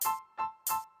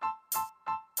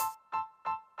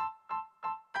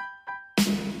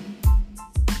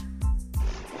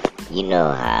You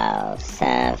know how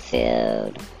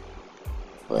Seinfeld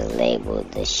was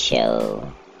labeled the show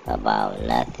about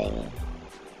nothing,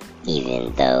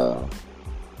 even though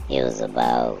it was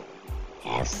about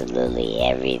absolutely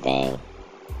everything?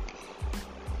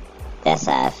 That's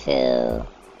how I feel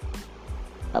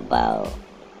about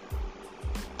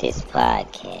this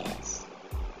podcast.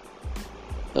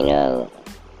 You know,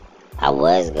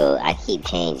 I keep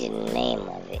changing the name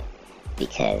of it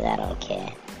because I don't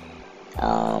care.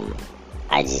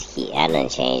 I done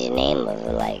changed the name of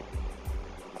it like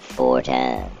 4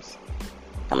 times.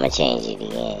 I'm gonna change it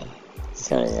again as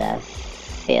soon as I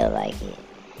feel like it.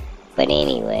 But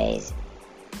anyways,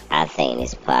 I think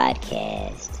this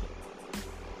podcast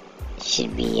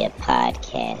should be a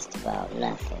podcast about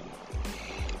nothing.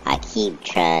 I keep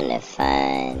trying to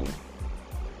find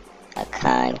a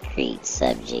concrete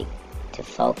subject to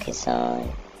focus on,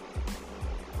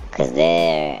 cause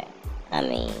the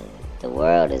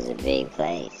world is a big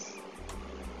place,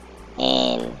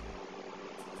 and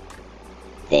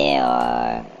there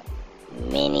are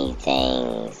many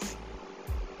things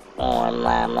on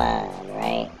my mind,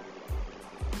 right?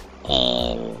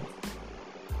 And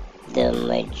the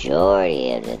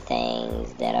majority of the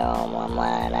things that are on my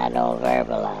mind, I don't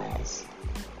verbalize.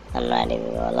 I'm not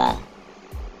even gonna lie.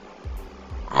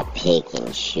 I pick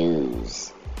and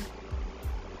choose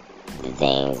the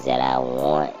things that I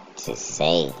want to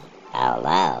say out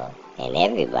loud, and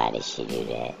everybody should do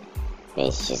that.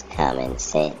 It's just common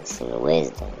sense and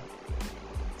wisdom.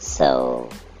 So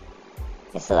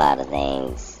it's a lot of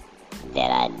things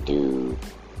that I do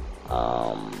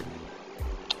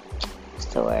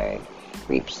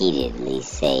repeatedly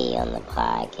say on the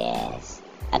podcast.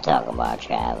 I talk about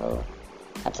travel,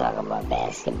 I talk about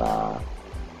basketball,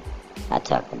 I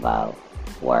talk about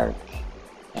work,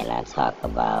 and I talk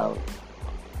about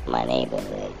my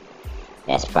neighborhood.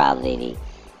 That's probably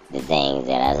the things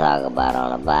that I talk about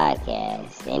on a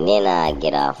podcast. And then I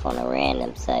get off on a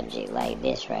random subject like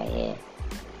this right here.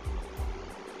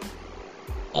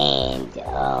 And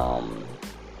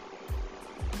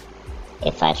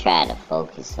if I try to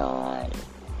focus on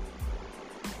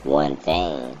one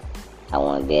thing, I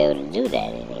won't be able to do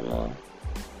that anymore.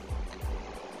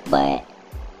 But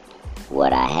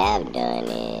what I have done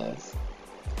is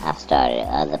I've started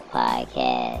other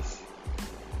podcasts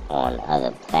on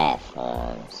other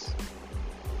platforms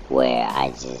where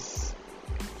I just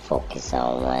focus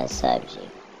on one subject.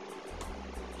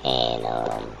 And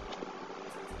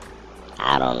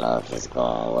I don't know if it's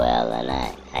going well or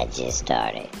not. I just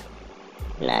started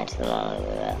not too long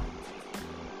ago.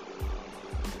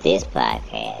 This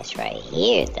podcast right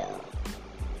here, though,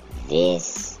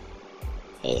 this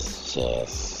is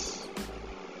just a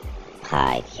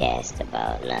podcast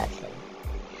about nothing.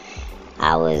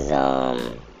 I was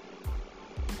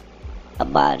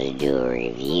about to do a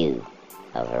review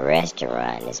of a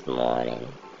restaurant this morning,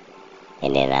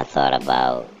 and then I thought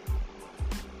about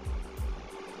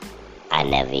I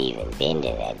never even been to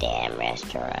that damn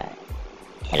restaurant,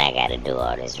 and I gotta do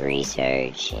all this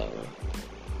research and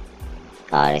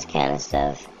all this kind of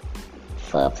stuff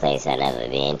for a place I never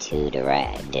been to do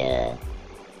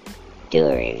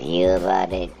a review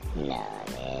about it. Nah,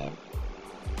 man,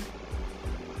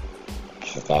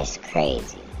 cause that's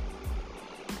crazy.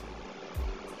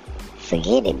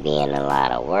 Forget it being a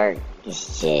lot of work.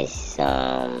 It's just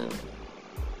silly.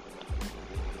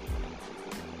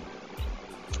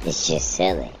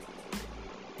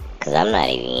 Cause I'm not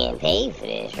even getting paid for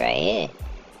this right here.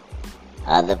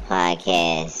 Other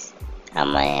podcasts, I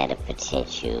might have the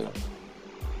potential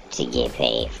to get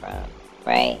paid from,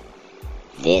 right?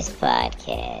 This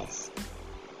podcast,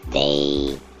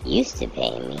 they used to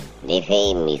pay me. They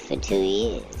paid me for 2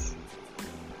 years.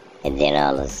 And then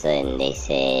all of a sudden they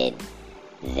said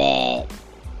that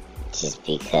just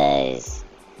because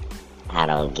I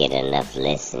don't get enough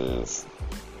listens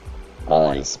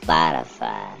on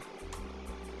Spotify,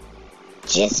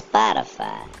 just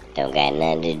Spotify, don't got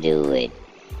nothing to do with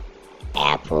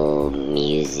Apple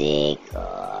Music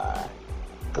or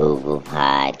Google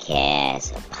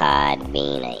Podcasts or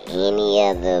Podbean or any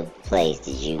other place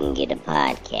that you can get a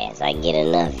podcast. I get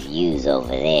enough views over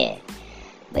there.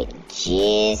 But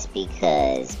just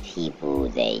because people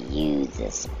that use the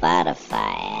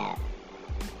Spotify app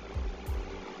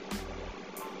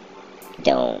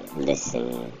don't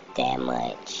listen that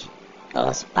much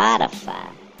on Spotify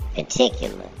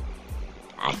particular,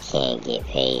 I can't get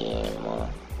paid anymore,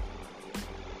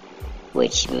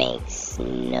 which makes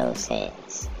no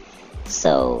sense.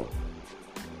 So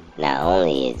not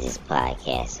only is this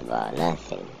podcast about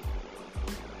nothing,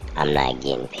 I'm not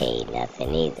getting paid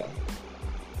nothing either.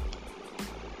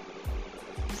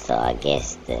 So I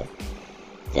guess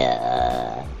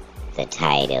the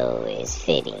title is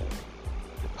fitting.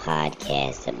 A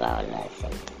podcast about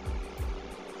nothing.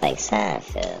 Like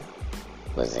Seinfeld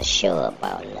was a show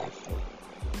about nothing.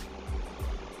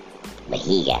 But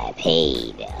he got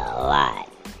paid a lot.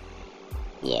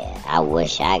 Yeah, I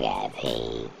wish I got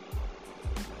paid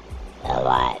a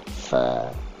lot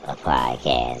for a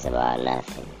podcast about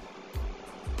nothing.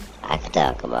 I could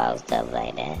talk about stuff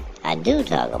like that. I do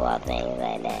talk about things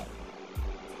like that.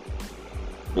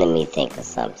 Let me think of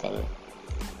something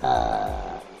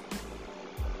that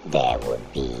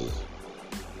would be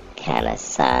kind of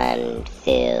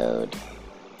Seinfeld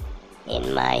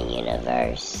in my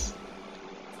universe.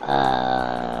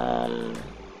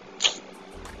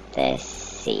 Let's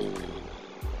see.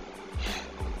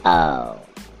 Oh,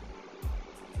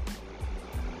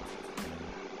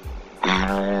 I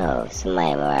don't know.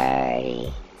 Somebody might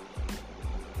already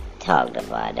talked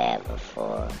about that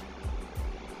before.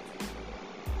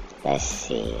 Let's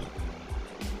see.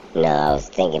 No, I was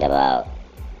thinking about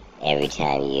every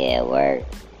time you're at work,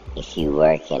 if you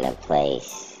work in a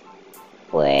place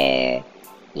where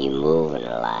you moving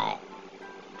a lot.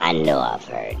 I know I've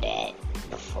heard that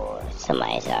before.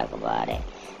 Somebody talk about it.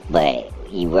 But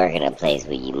you work in a place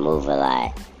where you move a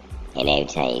lot, and every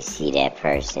time you see that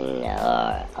person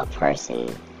or a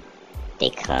person, they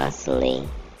constantly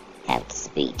have to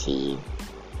speak to you.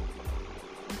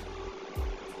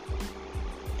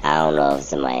 I don't know if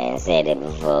somebody has said it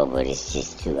before, but it's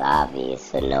just too obvious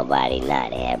for nobody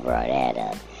not to have brought that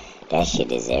up. That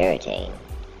shit is irritating.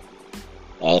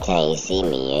 Every time you see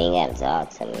me, you ain't gotta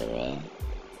talk to me, man.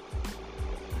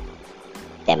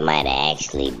 That might have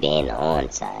actually been on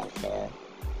Seinfeld.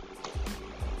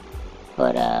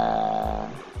 But, I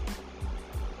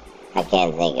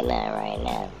can't think of that right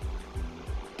now.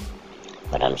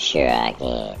 But I'm sure I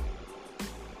can.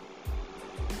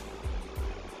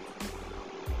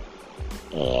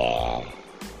 Yeah.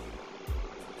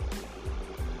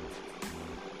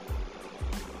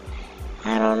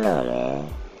 I don't know,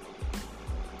 man.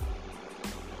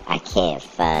 I can't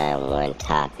find one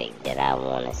topic that I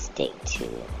want to stick to.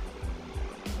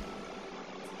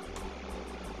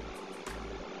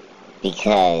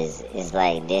 Because it's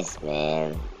like this,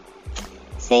 man.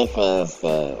 Say, for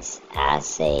instance, I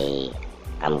say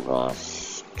I'm going to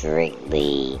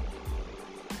strictly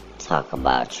talk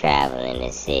about traveling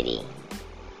the city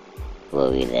where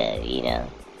we live, you know,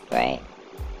 right?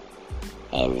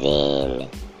 And then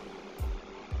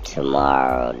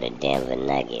tomorrow the Denver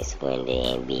Nuggets win the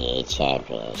NBA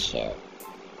championship.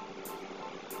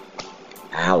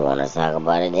 I want to talk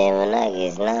about the Denver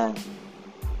Nuggets now.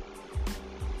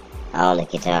 I only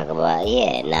can talk about,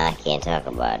 I can't talk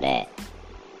about that.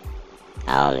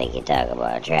 I only can talk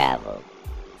about travel.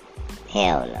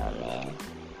 Hell no, man.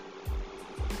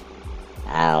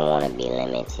 I don't want to be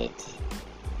limited.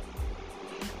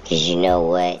 Cause you know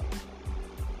what?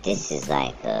 This is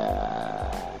like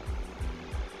that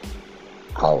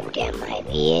might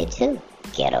be it too.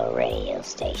 Ghetto radio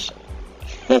station.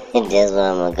 That's what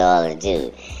I'm gonna call it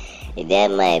too.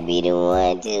 That might be the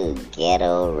one too.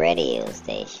 Ghetto radio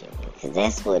station. Cause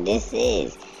that's what this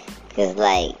is. Cause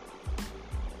like,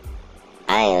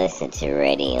 I ain't listened to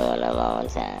radio in a long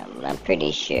time. But I'm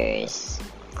pretty sure it's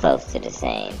close to the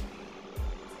same.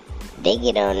 They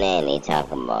get on there and they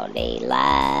talk about their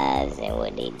lives and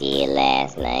what they did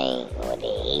last night, what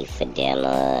they ate for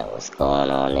dinner, what's going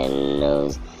on in the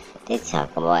news. They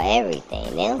talk about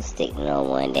everything. They don't stick to no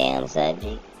one damn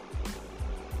subject.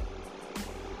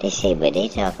 They say, but they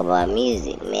talk about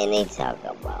music. Man, they talk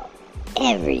about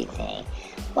everything.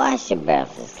 Watch the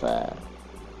Breakfast Club.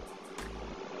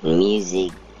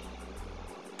 Music,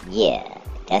 yeah,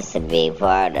 that's a big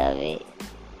part of it.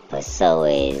 But so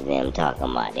is them talking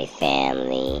about their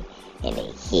family and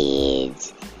their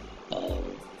kids and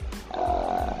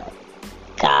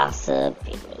gossip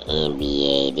and the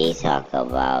NBA. They talk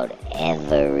about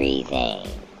everything.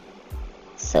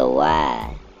 So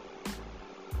why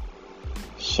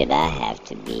should I have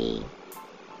to be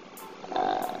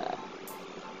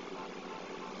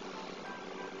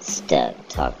stuck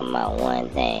talking about one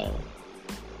thing?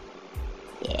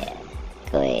 Yeah,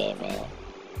 go ahead, man.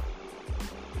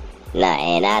 Nah,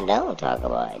 and I don't talk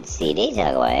about it. See, they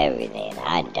talk about everything.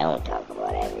 I don't talk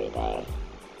about everything.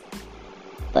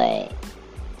 But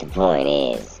the point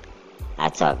is, I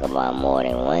talk about more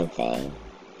than one thing,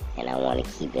 and I want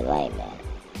to keep it like that.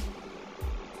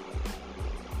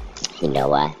 You know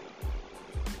why?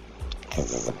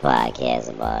 Because it's a podcast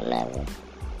about nothing.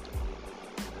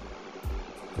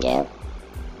 Yep.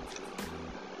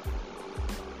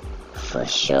 For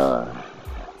sure.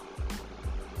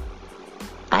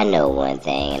 I I know one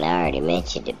thing, and I already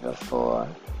mentioned it before.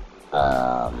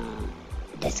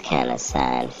 That's kind of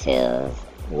Seinfeld.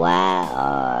 Why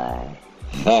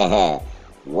are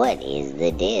what is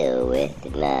the deal with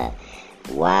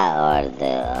why are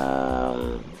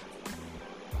the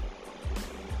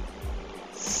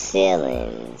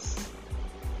ceilings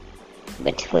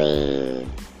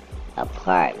between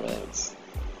apartments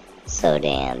so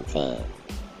damn thin?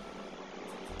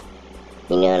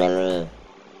 You know what I mean?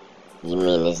 You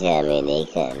mean to tell me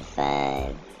they couldn't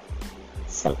find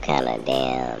some kind of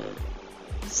damn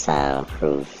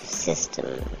soundproof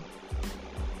system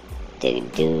to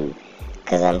do?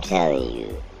 Cause I'm telling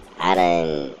you, I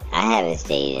haven't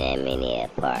stayed in that many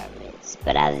apartments,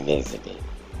 but I visited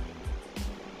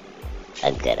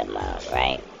a good amount,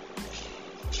 right?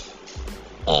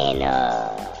 And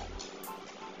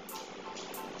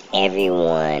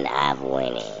everyone I've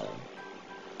went in,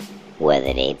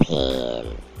 whether they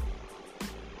paying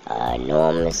an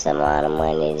enormous amount of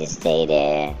money to stay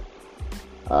there,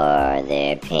 or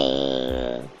they're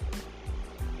paying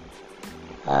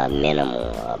a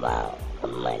minimal amount of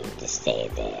money to stay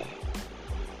there,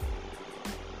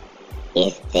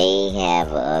 if they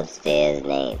have an upstairs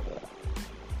neighbor,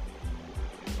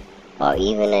 or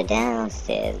even a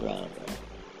downstairs neighbor,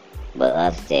 but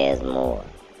upstairs more,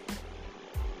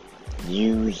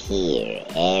 you hear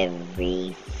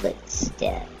every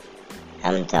footstep.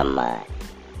 I'm talking about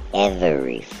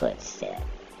every footstep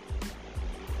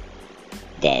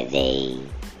that they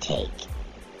take.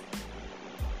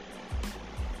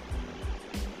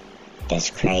 That's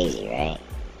crazy, right?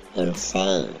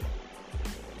 Insane.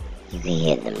 You can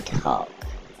hear them talk.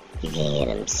 You can hear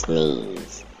them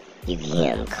sneeze. You can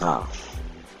hear them cough.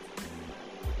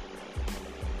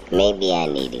 Maybe I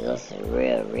need to go to the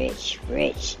real rich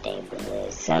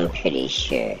neighborhoods. I'm pretty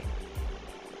sure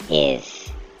if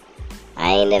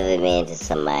I ain't never been to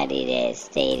somebody that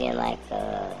stayed in like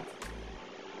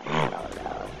I don't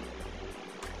know,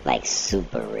 like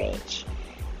super rich.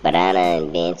 But I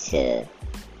done been to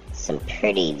some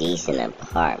pretty decent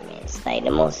apartments, like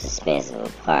the most expensive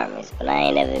apartments, but I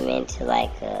ain't never been to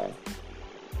like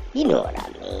you know what I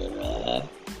mean, man,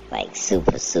 like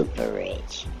super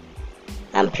rich.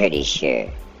 I'm pretty sure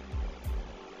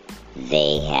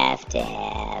they have to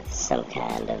have some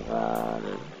kind of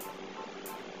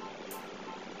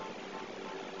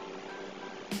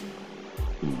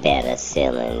better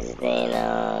ceilings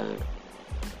than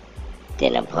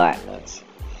apartments,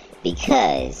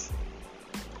 because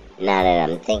now that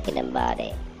I'm thinking about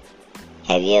it,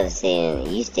 have you ever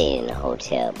you stayed in a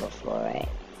hotel before, right?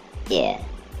 Yeah,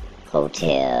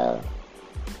 hotel.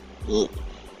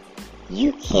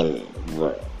 You can,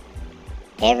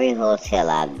 every hotel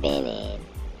I've been in,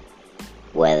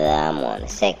 whether I'm on the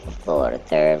second floor, the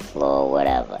third floor,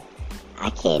 whatever, I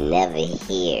can never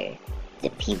hear the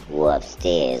people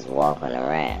upstairs walking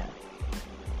around.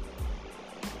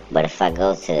 But if I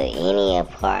go to any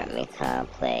apartment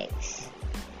complex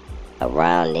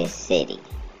around this city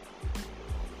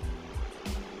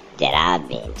that I've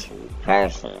been to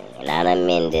personally, and I done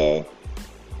been to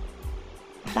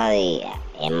probably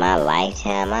in my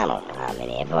lifetime, I don't know how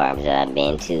many apartments I've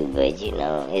been to, but you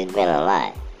know, it's been a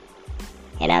lot.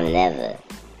 And I've never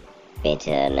been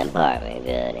to an apartment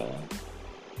building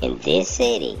in this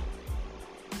city.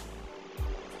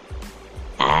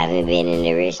 I haven't been in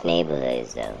the rich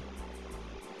neighborhoods though,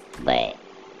 but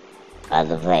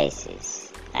other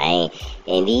places. And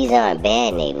these aren't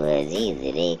bad neighborhoods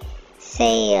either. They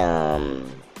say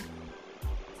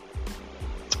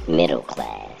middle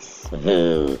class.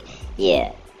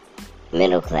 Yeah,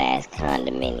 middle class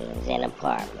condominiums and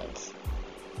apartments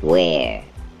where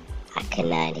I could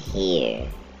not hear,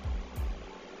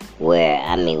 where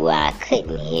I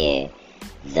couldn't hear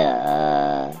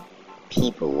the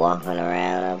people walking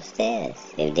around upstairs.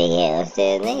 If they had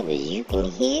upstairs neighbors, you can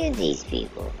hear these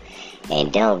people,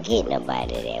 and don't get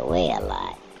nobody that way a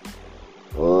lot.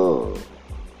 Ooh.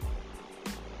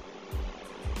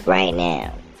 Right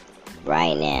now,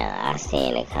 I stay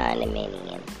in a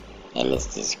condominium, and it's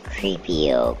this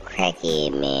creepy old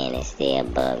crackhead man that's there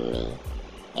above me,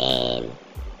 and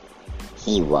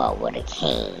he walk with a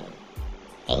cane,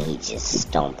 and he just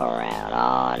stomp around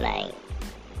all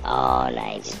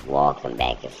night, just walking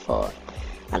back and forth.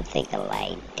 I'm thinking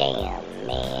like, damn,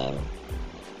 man,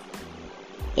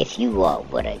 if you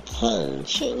walk with a cane,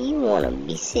 shouldn't you want to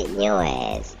be sitting your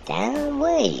ass down?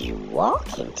 Where is you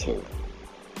walking to?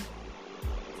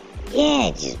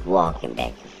 Yeah, just walking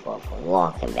back and forth,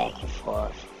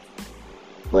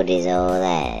 with his old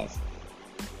ass.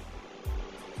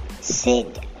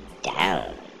 Sit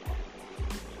down.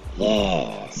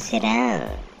 Yeah, sit down.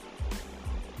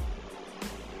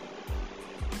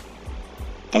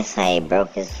 That's how he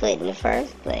broke his foot in the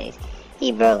first place.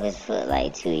 He broke his foot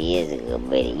like 2 years ago,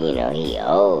 but he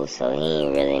old, so he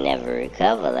ain't really never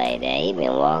recovered like that. He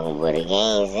been walking with a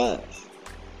cane since.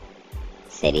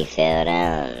 Said he fell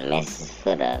down and messed his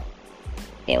foot up.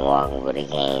 Been walking with a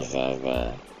cane since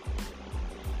then.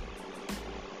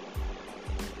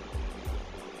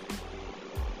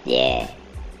 Yeah.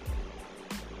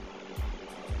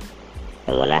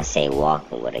 And when I say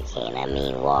walking with a cane, I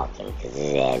mean walking, because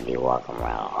his ass be walking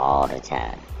around all the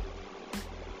time.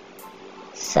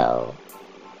 So,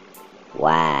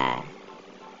 why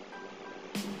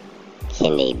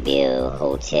can they build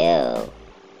hotel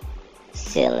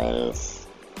ceilings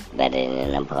better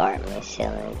than apartment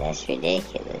ceilings? That's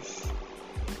ridiculous.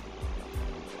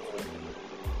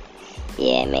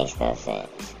 Yeah, it makes no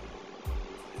sense.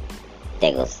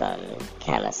 There goes something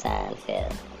kind of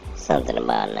Seinfeld. Something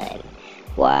about nothing.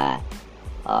 Why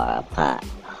are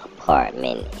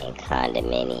apartment and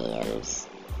condominiums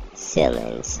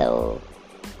ceilings so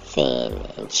thin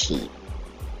and cheap?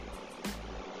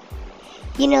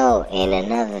 And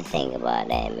another thing about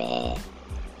that, man,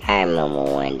 I remember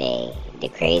one day, the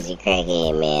crazy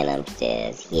crackhead man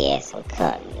upstairs, he had some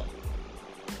company.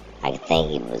 I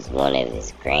think it was one of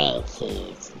his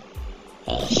grandkids.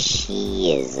 And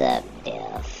she is up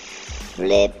there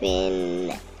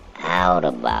flipping out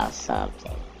about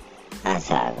something. I'm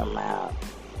talking about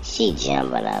she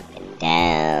jumping up and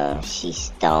down, she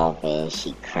stomping,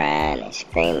 she crying and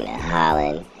screaming and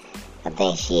hollering. I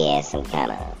think she had some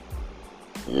kind of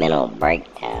mental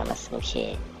breakdown or some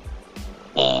shit.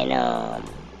 And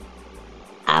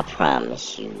I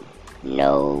promise you,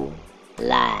 no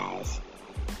lies,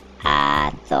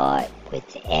 I thought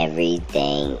with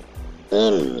everything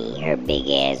in me, her big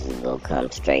ass was gonna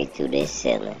come straight through this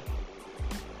ceiling.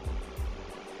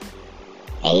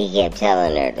 And he kept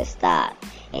telling her to stop.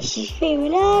 And she's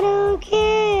screaming, I don't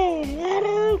care, I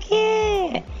don't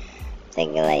care.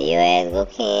 Thinking like, your ass gonna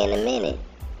care in a minute.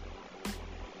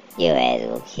 Your ass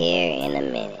gonna care in a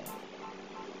minute.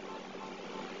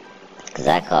 Cause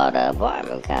I called the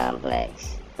apartment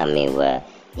complex.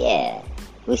 Yeah,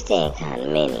 we stay in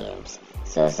condominiums.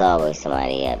 So it's always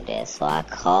somebody up there. So I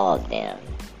called them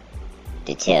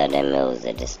to tell them it was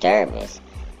a disturbance.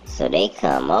 So they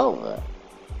come over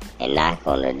and knock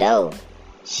on the door.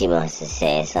 She must have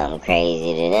said something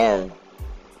crazy to them,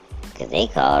 because they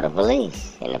called the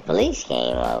police, and the police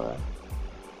came over.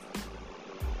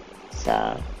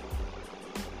 So,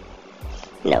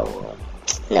 no,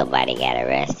 nobody got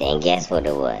arrested. And guess what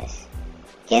it was?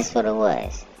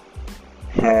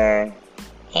 Her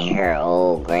and her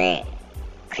old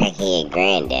crackhead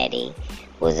granddaddy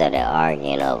was up there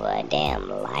arguing over a damn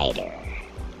lighter.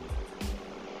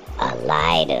 A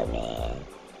lighter, man.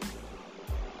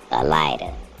 A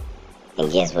lighter.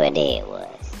 And guess what day it was?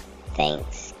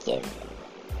 Thanksgiving.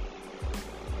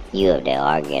 You up there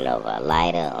arguing over a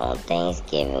lighter on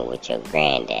Thanksgiving with your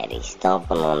granddaddy,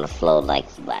 stomping on the floor like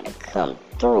you about to come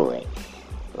through it.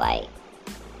 Like,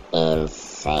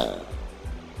 insane.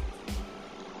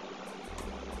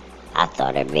 I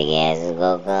thought her big ass was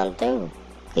gonna come through.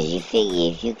 Cause you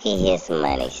figure if you can hear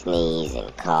somebody sneeze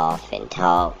and cough and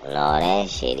talk and all that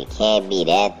shit, it can't be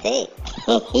that thick.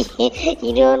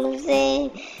 You know what I'm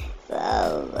saying? So I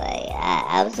was like,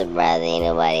 I'm surprised ain't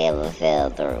nobody ever fell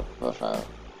through before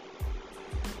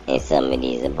in some of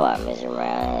these apartments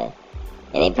around here.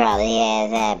 And it probably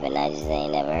has happened, I just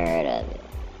ain't never heard of it.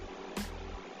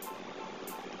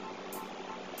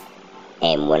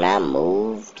 And when I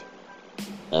moved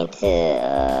into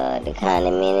the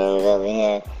condominiums over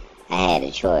here, I had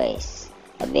a choice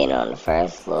of being on the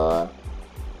first floor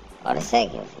or the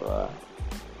second floor.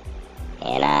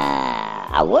 And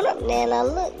I went up there and I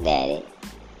looked at it,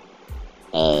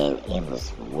 and it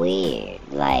was weird.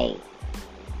 Like,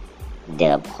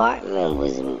 the apartment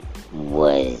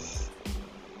was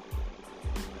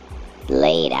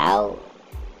laid out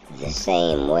the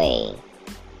same way,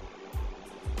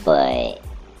 but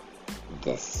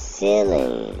the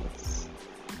ceilings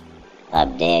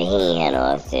up there, he ain't had no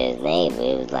upstairs neighbor,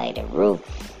 it was like the roof,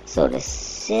 so the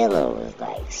ceiling was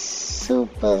like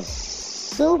super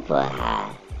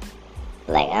high.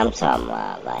 Like, I'm talking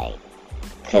about, like,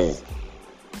 cause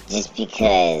just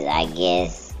because I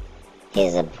guess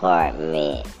his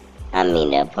apartment,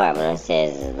 the apartment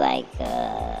upstairs is like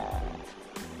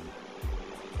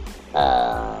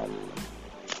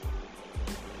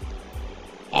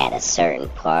at a certain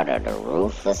part of the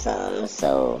roof or something,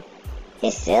 so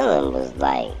his ceiling was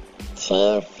like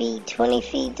 10 feet, 20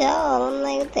 feet tall. I'm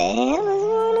like, what the hell is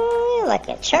going on here? Like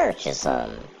a church or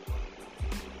something.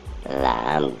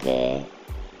 Nah, I'm good.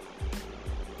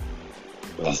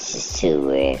 That's just too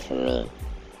weird for me.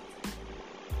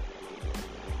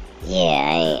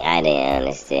 Yeah, I didn't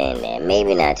understand that.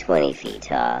 Maybe not 20 feet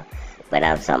tall, but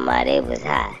I'm talking about it was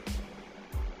high.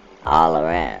 All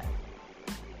around.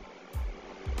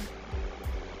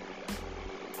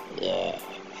 Yeah.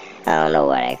 I don't know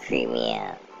why that creeped me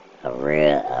out. A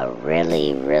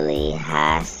really, really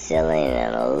high ceiling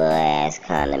and a little ass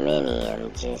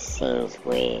condominium just seems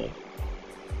weird.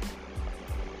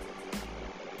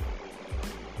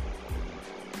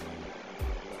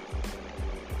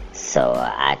 So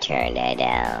I turned that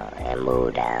down and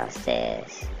moved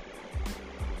downstairs.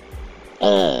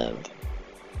 And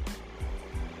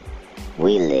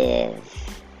we live,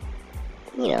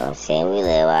 you know what I'm saying, we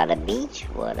live on the beach,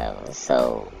 whatever.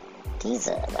 So these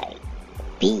are like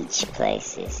beach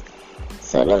places.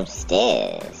 So them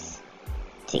stairs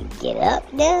to get up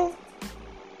there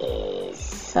is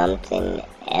something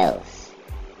else.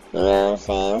 You know what I'm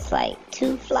saying? It's like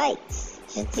 2 flights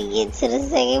just to get to the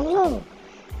 2nd floor.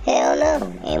 Hell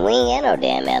no. And we ain't got no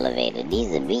damn elevator.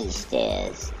 These are beach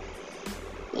stairs.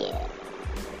 Yeah.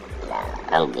 Nah,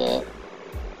 I'm good.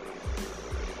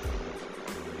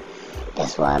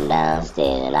 That's why I'm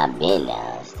downstairs, and I've been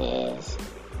downstairs.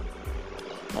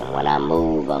 And when I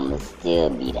move, I'ma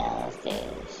still be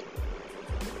downstairs.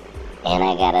 And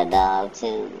I got a dog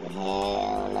too.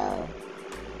 Hell no.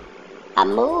 I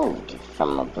moved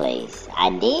from a place.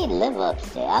 I did live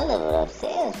upstairs. I lived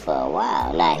upstairs for a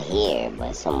while. Not here,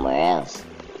 but somewhere else.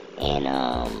 And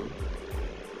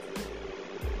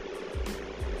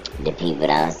the people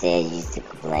downstairs used to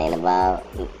complain about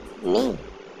me.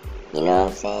 You know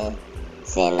what I'm saying?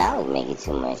 Saying I was making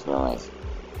too much noise.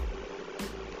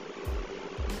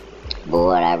 But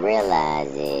what I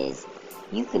realized is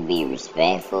you could be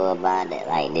respectful about it.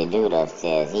 Like the dude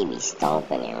upstairs, he be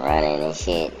stomping and running and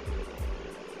shit.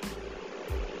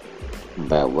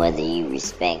 But whether you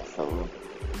respectful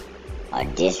or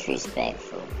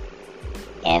disrespectful,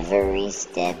 every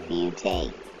step you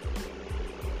take,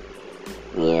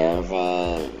 you know what I'm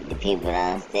saying, the people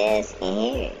downstairs can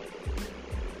hear it.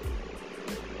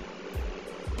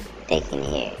 They can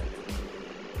hear it.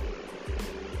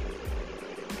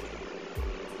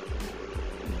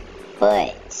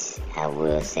 But I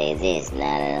will say this,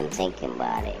 now that I'm thinking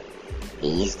about it, it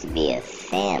used to be a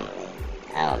family.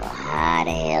 I don't know how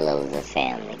the hell it was a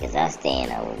family, because I stay in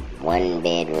a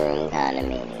 1-bedroom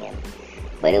condominium.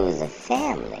 But it was a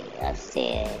family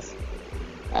upstairs.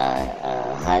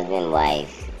 A husband,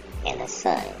 wife, and a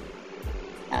son.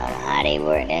 I don't know how they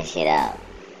worked that shit out.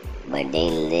 But they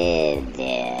lived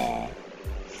there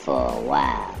for a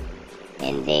while.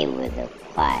 And they were the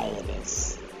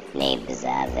quietest neighbors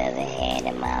I've ever had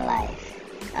in my life.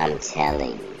 I'm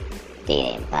telling you, they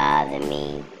didn't bother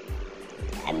me.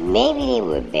 Maybe they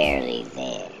were barely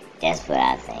there. That's what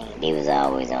I think. They was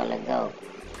always on the go.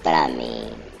 But I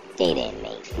mean, they didn't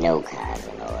make no kinds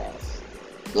of noise.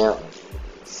 You know?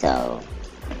 So,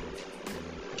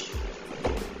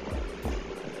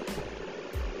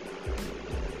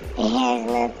 it has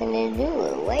nothing to do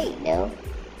with weight, though.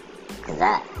 Because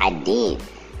I did.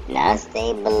 Now I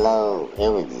stayed below. It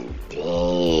was this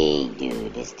big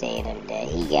dude that stayed up there.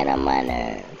 He got on my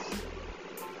nerves.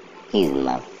 He was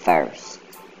my first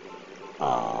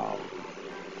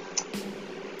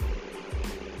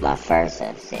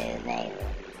upstairs neighbor.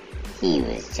 He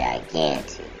was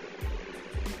gigantic.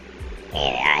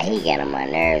 And he got on my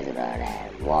nerves with all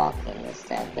that walking and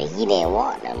stuff. But he didn't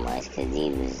walk that much because he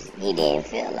didn't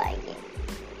feel like it.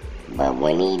 But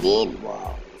when he did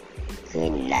walk,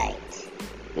 good night.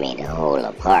 Made the whole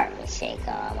apartment shake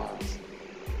almost.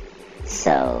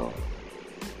 So,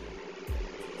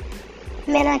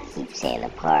 man, I keep saying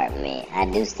apartment. I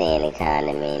do stay in a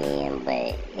condominium,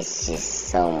 but it's just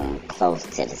so close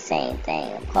to the same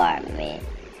thing. Apartment,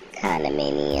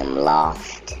 condominium,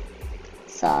 loft.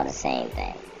 It's all the same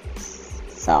thing.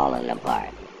 It's all an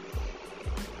apartment.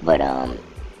 But,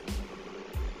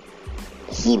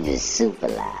 he was super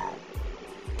loud.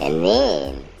 And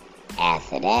then,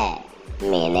 after that,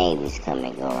 me and neighbors come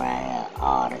and go around here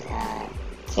all the time.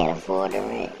 Can't afford the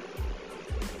rent.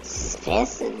 It's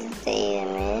expensive to stay here,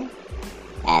 man.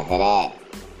 After that,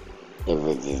 it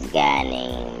was this guy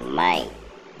named Mike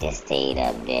that stayed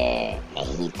up there, and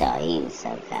he thought he was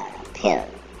some kind of pimp.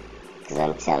 Because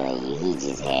I'm telling you, he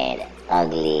just had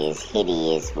ugliest,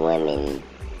 hideous women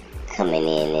coming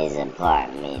in his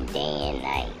apartment day and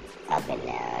night. Up and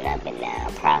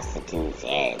down, prostitutes,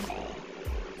 everything.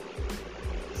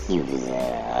 He was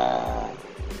a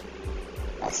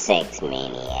sex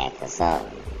maniac or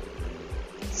something.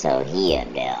 So he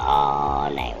up there all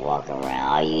night walking around.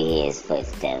 All you hear is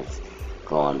footsteps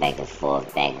going back and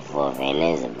forth in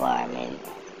his apartment.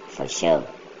 For sure.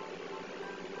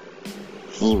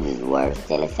 he was worse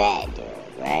than the fat dude,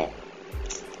 right?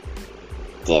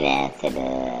 Then after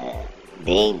the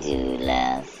big dude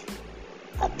left,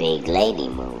 a big lady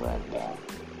moved up there.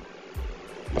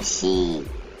 But she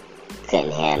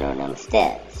couldn't handle them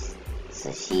steps.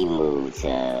 So she moved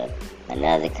to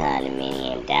another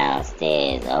condominium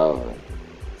downstairs over.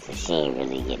 So she didn't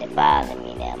really get to bother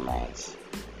me that much.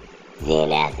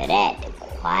 Then after that, the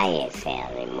Quiet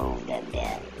family moved up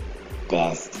there.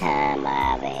 Best time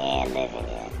I ever had living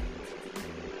there.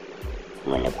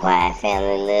 When the Quiet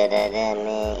family lived up there,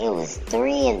 man, it was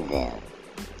 3 of them.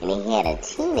 And they had a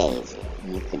teenager.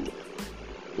 You couldn't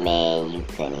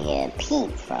hear a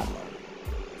peep from him.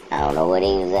 I don't know what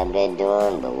he was up there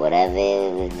doing, but whatever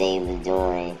they was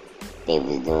doing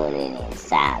it in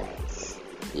silence.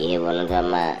 You hear what I'm talking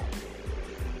about?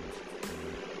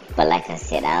 But like I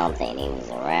said, I don't think they was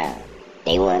around.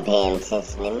 They weren't paying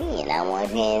attention to me, and I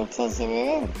wasn't paying attention to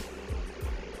them.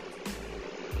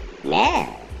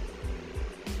 Now,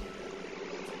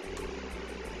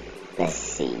 let's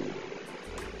see.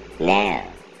 Now,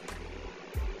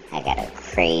 I got a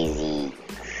crazy,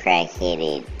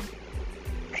 crack-headed,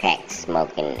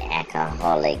 crack-smoking,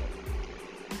 alcoholic,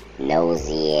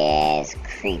 nosy-ass,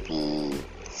 creepy,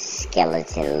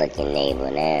 skeleton-looking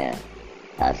neighbor now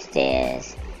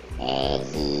upstairs. And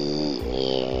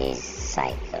he is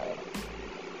psycho.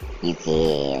 You can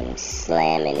hear him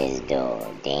slamming his door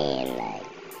day and night.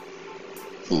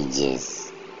 He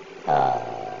just,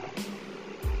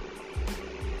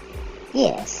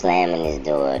 slamming his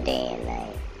door day and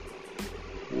night.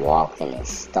 Walking and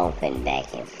stomping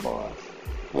back and forth.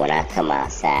 When I come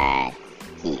outside,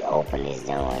 he open his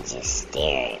door and just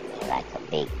stare at me like a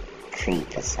big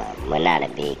creep or something. Well, not a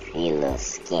big creep, a little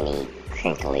skinny,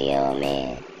 crinkly old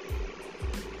man.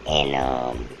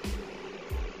 And,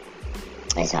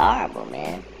 it's horrible,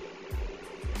 man.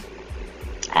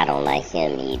 I don't like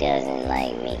him, he doesn't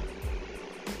like me.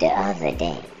 The other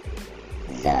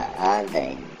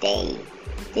day,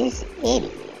 this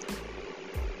idiot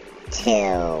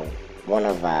tell one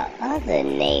of our other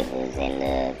neighbors in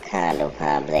the condo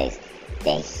complex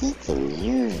that he can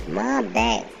use my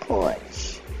back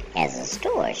porch as a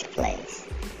storage place.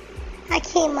 I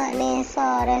came out there and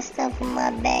saw that stuff on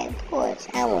my back porch.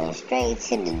 I went straight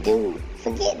to the dude.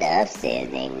 Forget the upstairs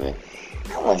neighbor.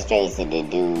 I went straight to the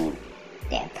dude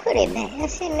that put it back. I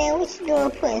said, man, what you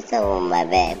doing putting stuff on my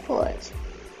back porch?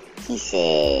 He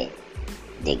said,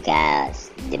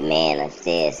 the man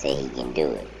upstairs said he can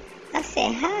do it. I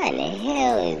said, how in the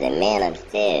hell is the man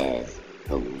upstairs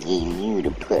who give you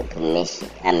to put permission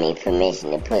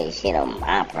to put shit on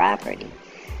my property?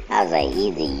 I was like,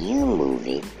 either you move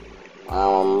it, or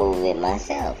I'll move it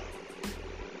myself.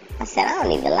 I said, I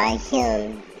don't even like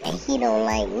him, and he don't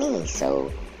like me, so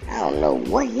I don't know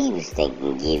what he was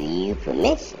thinking giving you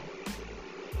permission.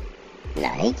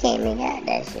 Nah, he came and got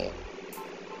that shit.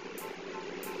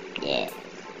 Yeah.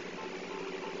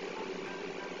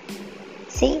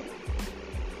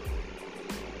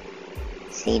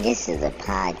 See, this is a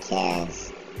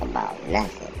podcast about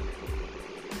nothing.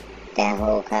 That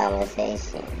whole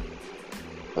conversation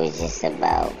was just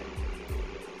about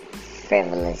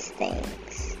frivolous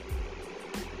things.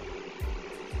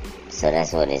 So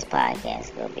that's what this podcast is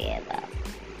gonna be about.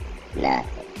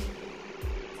 Nothing.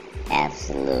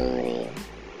 Absolutely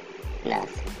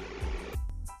nothing.